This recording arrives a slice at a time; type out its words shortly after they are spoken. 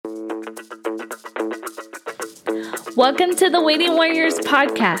Welcome to the Waiting Warriors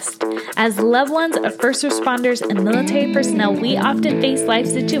podcast. As loved ones of first responders and military personnel, we often face life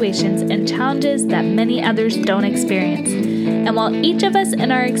situations and challenges that many others don't experience. And while each of us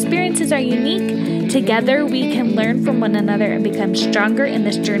and our experiences are unique, together we can learn from one another and become stronger in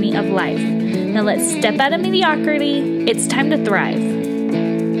this journey of life. Now let's step out of mediocrity. It's time to thrive.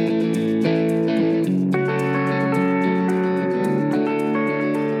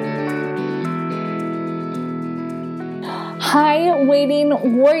 Hi,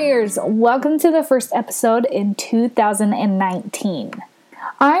 Waiting Warriors. Welcome to the first episode in 2019.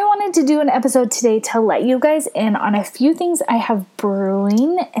 I wanted to do an episode today to let you guys in on a few things I have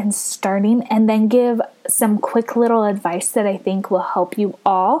brewing and starting, and then give some quick little advice that I think will help you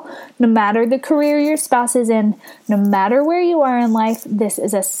all, no matter the career your spouse is in, no matter where you are in life. This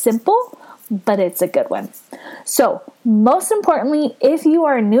is a simple, but it's a good one. So, most importantly, if you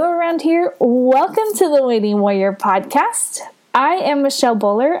are new around here, welcome to the Waiting Warrior podcast. I am Michelle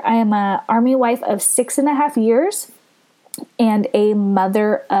Bowler. I am an Army wife of 6.5 years and a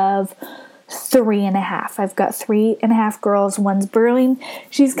mother of 3.5. I've got 3.5 girls. One's brewing.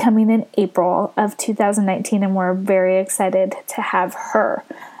 She's coming in April of 2019, and we're very excited to have her.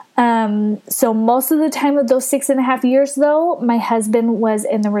 So most of the time of those 6.5 years, though, my husband was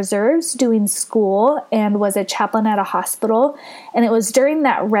in the reserves doing school and was a chaplain at a hospital. And it was during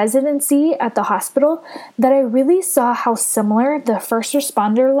that residency at the hospital that I really saw how similar the first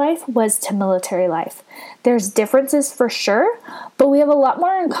responder life was to military life. There's differences for sure, but we have a lot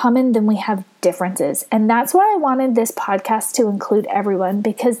more in common than we have differences. And that's why I wanted this podcast to include everyone,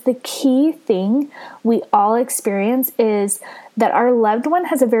 because the key thing we all experience is that our loved one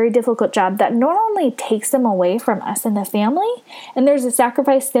has a very difficult job that not only takes them away from us and the family, and there's a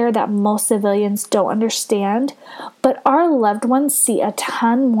sacrifice there that most civilians don't understand, but our loved ones see a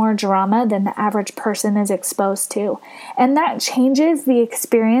ton more drama than the average person is exposed to. And that changes the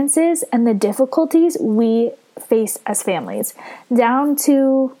experiences and the difficulties we face as families, down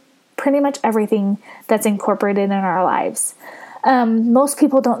to pretty much everything that's incorporated in our lives. Most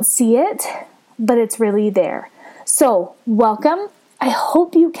people don't see it, but it's really there. So, welcome. I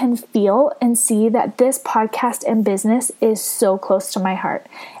hope you can feel and see that this podcast and business is so close to my heart.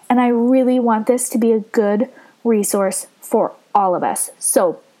 And I really want this to be a good resource for all of us.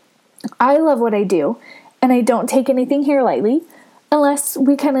 So, I love what I do, and I don't take anything here lightly, unless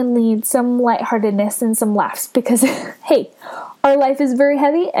we kind of need some lightheartedness and some laughs, because, hey, our life is very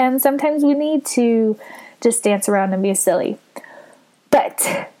heavy, and sometimes we need to just dance around and be silly.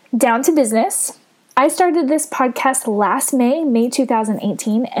 But, down to business. I started this podcast last May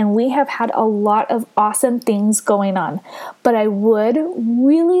 2018, and we have had a lot of awesome things going on. But I would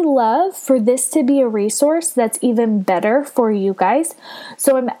really love for this to be a resource that's even better for you guys.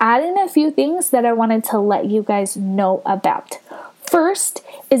 So I'm adding a few things that I wanted to let you guys know about. First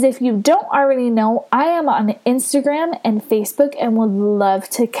is, if you don't already know, I am on Instagram and Facebook and would love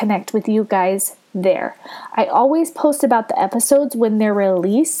to connect with you guys there. I always post about the episodes when they're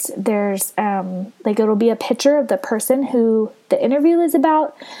released. There's it'll be a picture of the person who the interview is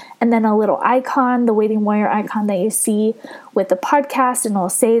about, and then a little icon, the Waiting Warrior icon that you see with the podcast, and it'll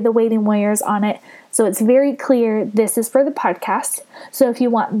say the Waiting Warriors on it. So it's very clear this is for the podcast. So if you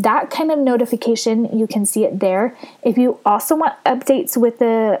want that kind of notification, you can see it there. If you also want updates with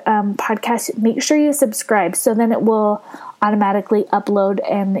the podcast, make sure you subscribe, so then it will automatically upload,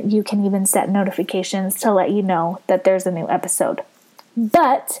 and you can even set notifications to let you know that there's a new episode.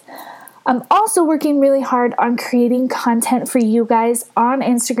 But I'm also working really hard on creating content for you guys on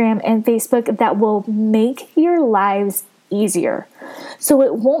Instagram and Facebook that will make your lives easier. So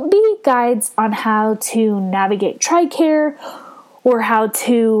it won't be guides on how to navigate TRICARE or how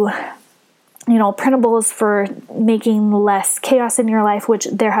to, printables for making less chaos in your life, which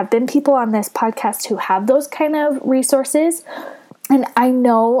there have been people on this podcast who have those kind of resources. And I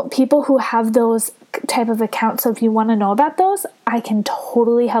know people who have those type of accounts. So if you want to know about those, I can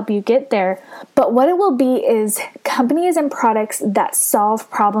totally help you get there. But what it will be is companies and products that solve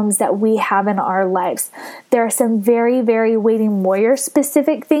problems that we have in our lives. There are some very, very Waiting Warrior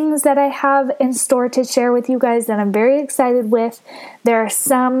specific things that I have in store to share with you guys that I'm very excited with. There are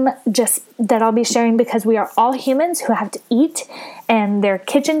some just that I'll be sharing because we are all humans who have to eat, and they're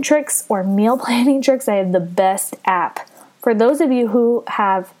kitchen tricks or meal planning tricks. I have the best app. For those of you who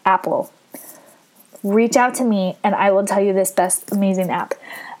have Apple, reach out to me and I will tell you this best amazing app.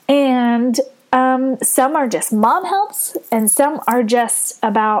 And some are just mom helps, and some are just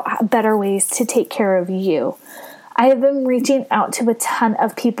about better ways to take care of you. I have been reaching out to a ton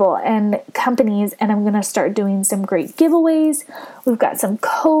of people and companies, and I'm going to start doing some great giveaways. We've got some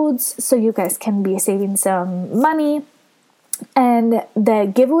codes so you guys can be saving some money. And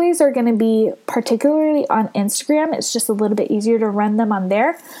the giveaways are going to be particularly on Instagram. It's just a little bit easier to run them on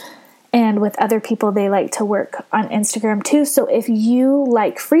there. And with other people, they like to work on Instagram too. So if you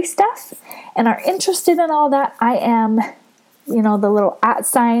like free stuff and are interested in all that, I am, the little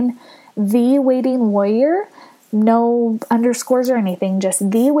 @ The Waiting Warrior, no underscores or anything,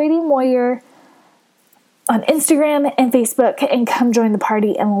 just The Waiting Warrior on Instagram and Facebook, and come join the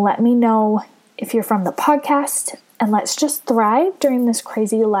party and let me know if you're from the podcast, and let's just thrive during this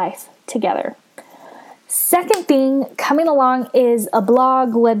crazy life together. Second thing coming along is a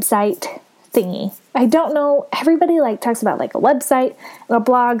blog website thingy. I don't know, everybody talks about a website and a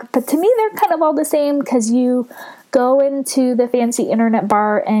blog, but to me they're kind of all the same because you go into the fancy internet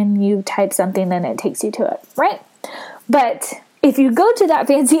bar and you type something and it takes you to it, right? But if you go to that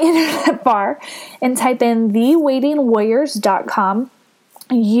fancy internet bar and type in thewaitingwarriors.com,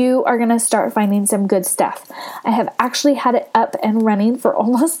 you are going to start finding some good stuff. I have actually had it up and running for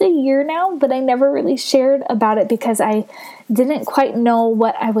almost a year now, but I never really shared about it because I didn't quite know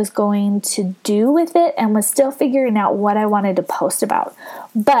what I was going to do with it and was still figuring out what I wanted to post about.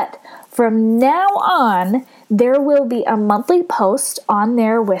 But from now on, there will be a monthly post on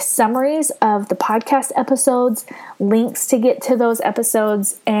there with summaries of the podcast episodes, links to get to those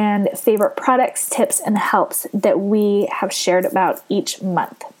episodes, and favorite products, tips, and helps that we have shared about each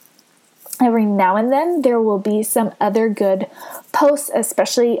month. Every now and then, there will be some other good posts,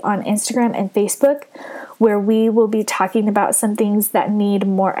 especially on Instagram and Facebook, where we will be talking about some things that need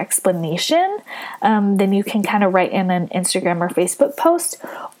more explanation. Then you can kind of write in an Instagram or Facebook post.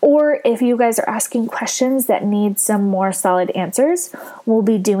 Or if you guys are asking questions that need some more solid answers, we'll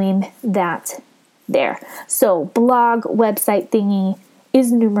be doing that there. So blog, website thingy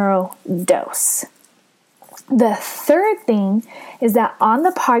is numero dos. The third thing is that on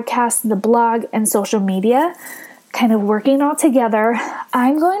the podcast, the blog, and social media, kind of working all together,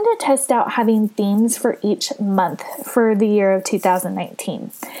 I'm going to test out having themes for each month for the year of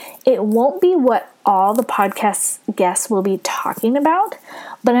 2019. It won't be what all the podcast guests will be talking about,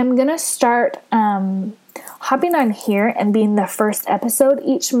 but I'm going to start hopping on here and being the first episode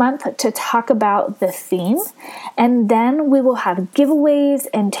each month to talk about the theme. And then we will have giveaways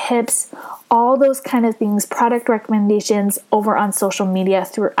and tips, all those kind of things, product recommendations over on social media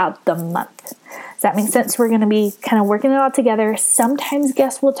throughout the month. Does that make sense? We're going to be kind of working it all together. Sometimes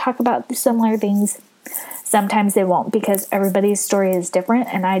guests will talk about similar things. Sometimes they won't because everybody's story is different.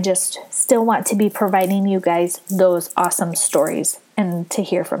 And I just still want to be providing you guys those awesome stories and to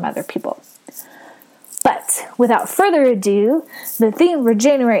hear from other people. But without further ado, the theme for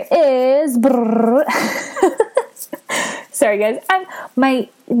January is... Sorry guys, my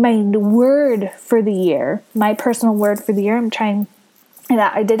word for the year, my personal word for the year,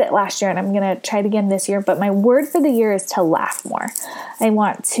 I did it last year and I'm going to try it again this year, but my word for the year is to laugh more. I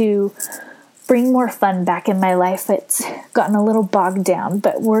want to bring more fun back in my life. It's gotten a little bogged down,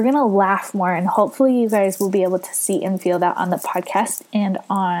 but we're going to laugh more, and hopefully you guys will be able to see and feel that on the podcast and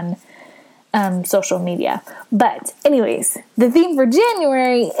on social media. But anyways, the theme for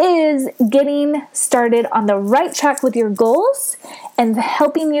January is getting started on the right track with your goals, and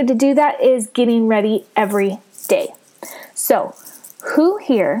helping you to do that is getting ready every day. So, who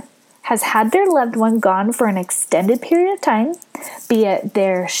here has had their loved one gone for an extended period of time, be it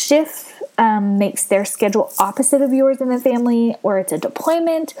their shift makes their schedule opposite of yours in the family, or it's a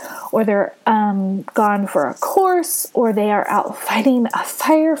deployment, or they're gone for a course, or they are out fighting a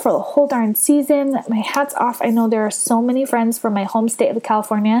fire for the whole darn season? My hat's off. I know there are so many friends from my home state of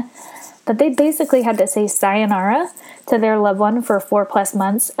California that they basically had to say sayonara to their loved one for 4+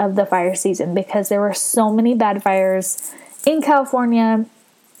 months of the fire season because there were so many bad fires in California,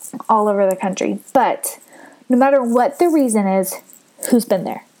 all over the country. But no matter what the reason is, who's been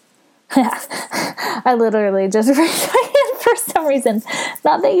there? I literally just raised my hand for some reason.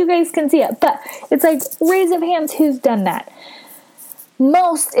 Not that you guys can see it, but it's like raise of hands who's done that.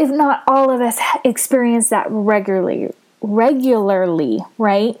 Most, if not all of us, experience that regularly,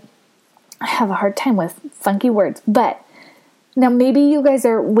 right? I have a hard time with funky words, but now maybe you guys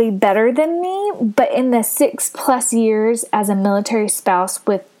are way better than me, but in the 6+ years as a military spouse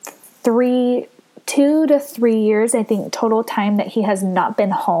with 2 to 3 years, I think, total time that he has not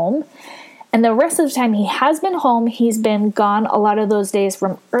been home. And the rest of the time he has been home, he's been gone a lot of those days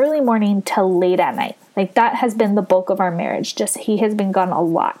from early morning till late at night. Like that has been the bulk of our marriage. Just he has been gone a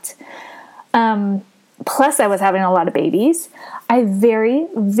lot. plus I was having a lot of babies, I very,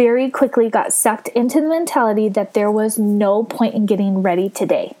 very quickly got sucked into the mentality that there was no point in getting ready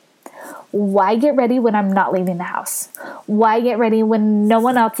today. Why get ready when I'm not leaving the house? Why get ready when no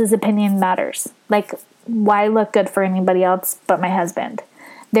one else's opinion matters? Like, why look good for anybody else but my husband?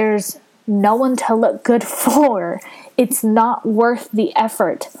 There's no one to look good for. It's not worth the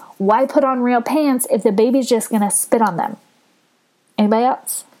effort. Why put on real pants if the baby's just going to spit on them? Anybody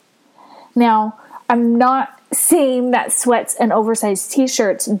else? Now, I'm not saying that sweats and oversized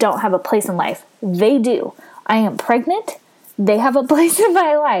t-shirts don't have a place in life. They do. I am pregnant. They have a place in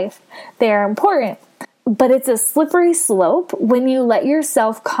my life. They are important. But it's a slippery slope when you let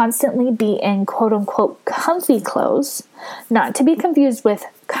yourself constantly be in quote unquote comfy clothes, not to be confused with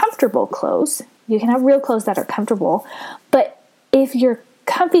comfortable clothes. You can have real clothes that are comfortable, but if your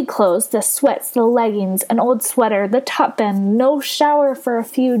comfy clothes, the sweats, the leggings, an old sweater, the top band, no shower for a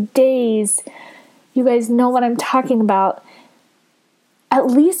few days, you guys know what I'm talking about. At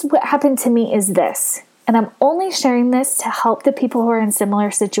least what happened to me is this. And I'm only sharing this to help the people who are in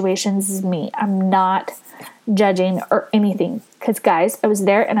similar situations as me. I'm not judging or anything. Because guys, I was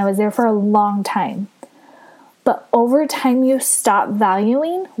there and I was there for a long time. But over time, you stop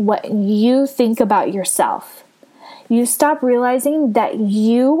valuing what you think about yourself. You stop realizing that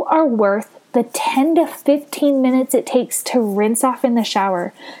you are worth the 10 to 15 minutes it takes to rinse off in the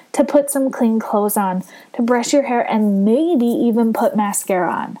shower, to put some clean clothes on, to brush your hair, and maybe even put mascara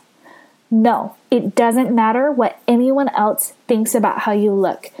on. No, it doesn't matter what anyone else thinks about how you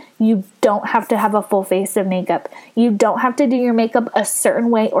look. You don't have to have a full face of makeup. You don't have to do your makeup a certain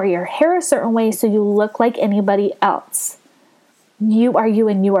way or your hair a certain way so you look like anybody else. You are you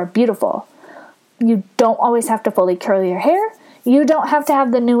and you are beautiful. You don't always have to fully curl your hair. You don't have to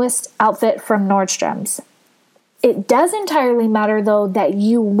have the newest outfit from Nordstrom's. It does entirely matter, though, that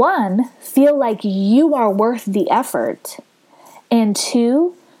you, 1, feel like you are worth the effort, and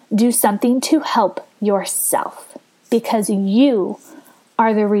 2, do something to help yourself, because you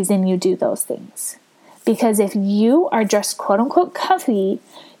are the reason you do those things. Because if you are just quote unquote comfy,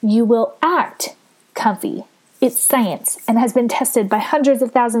 you will act comfy. It's science and has been tested by hundreds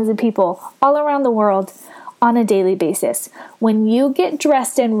of thousands of people all around the world on a daily basis. When you get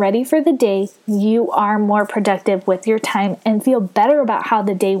dressed and ready for the day, you are more productive with your time and feel better about how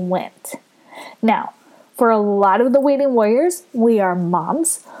the day went. Now, for a lot of the waiting warriors, we are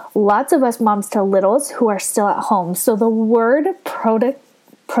moms. Lots of us moms to littles who are still at home. So the word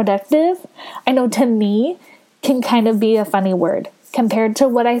productive, I know to me, can kind of be a funny word compared to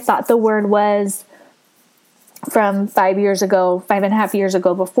what I thought the word was from 5 years ago, 5.5 years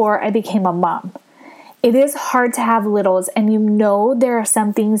ago, before I became a mom. It is hard to have littles, and you know there are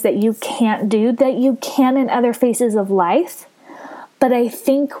some things that you can't do that you can in other phases of life. But I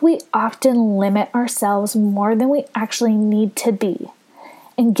think we often limit ourselves more than we actually need to be.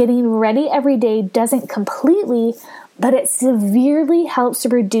 And getting ready every day doesn't completely, but it severely helps to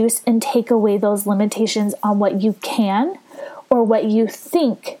reduce and take away those limitations on what you can or what you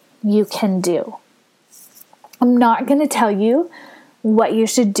think you can do. I'm not going to tell you what you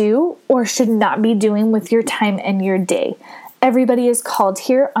should do or should not be doing with your time and your day. Everybody is called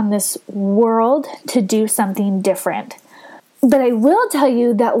here on this world to do something different. But I will tell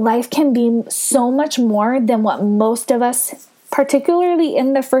you that life can be so much more than what most of us, particularly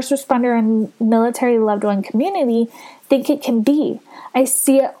in the first responder and military loved one community, think it can be. I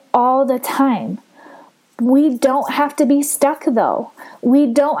see it all the time. We don't have to be stuck, though. We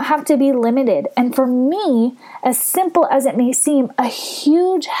don't have to be limited. And for me, as simple as it may seem, a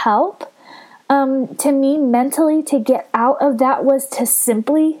huge help to me mentally to get out of that was to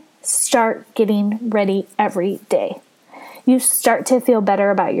simply start getting ready every day. You start to feel better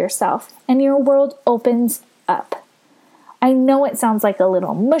about yourself and your world opens up. I know it sounds like a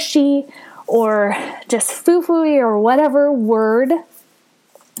little mushy or just foo-foo-y or whatever word,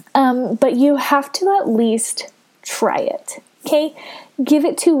 but you have to at least try it, okay? Give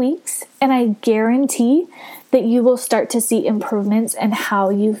it 2 weeks and I guarantee that you will start to see improvements in how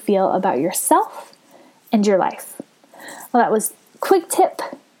you feel about yourself and your life. Well, that was a quick tip.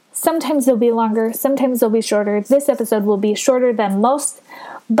 Sometimes they'll be longer, sometimes they'll be shorter. This episode will be shorter than most.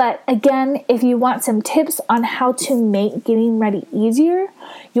 But again, if you want some tips on how to make getting ready easier,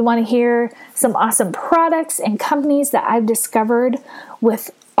 you want to hear some awesome products and companies that I've discovered with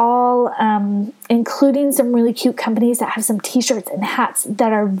all, including some really cute companies that have some t-shirts and hats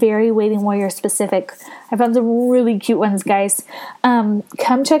that are very Waiting Warrior specific. I found some really cute ones, guys.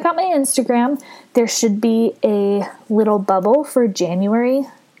 Come check out my Instagram. There should be a little bubble for January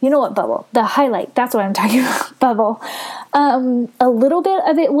You know what, bubble? The highlight. That's what I'm talking about, bubble. A little bit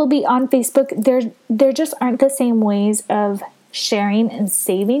of it will be on Facebook. There just aren't the same ways of sharing and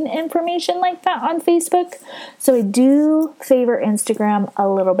saving information like that on Facebook. So I do favor Instagram a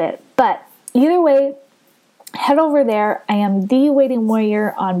little bit. But either way, head over there. I am The Waiting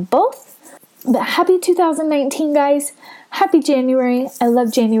Warrior on both. But happy 2019, guys. Happy January. I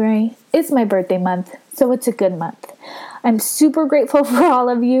love January. It's my birthday month, so it's a good month. I'm super grateful for all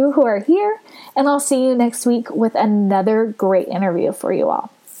of you who are here, and I'll see you next week with another great interview for you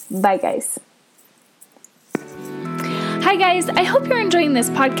all. Bye, guys. Hi guys, I hope you're enjoying this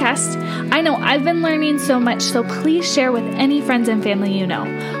podcast. I know I've been learning so much, so please share with any friends and family you know.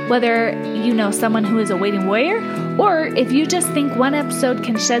 Whether you know someone who is a waiting warrior, or if you just think one episode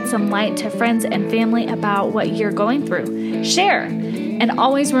can shed some light to friends and family about what you're going through, share. And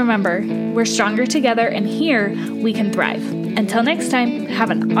always remember, we're stronger together, and here we can thrive. Until next time,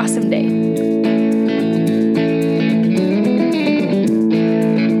 have an awesome day.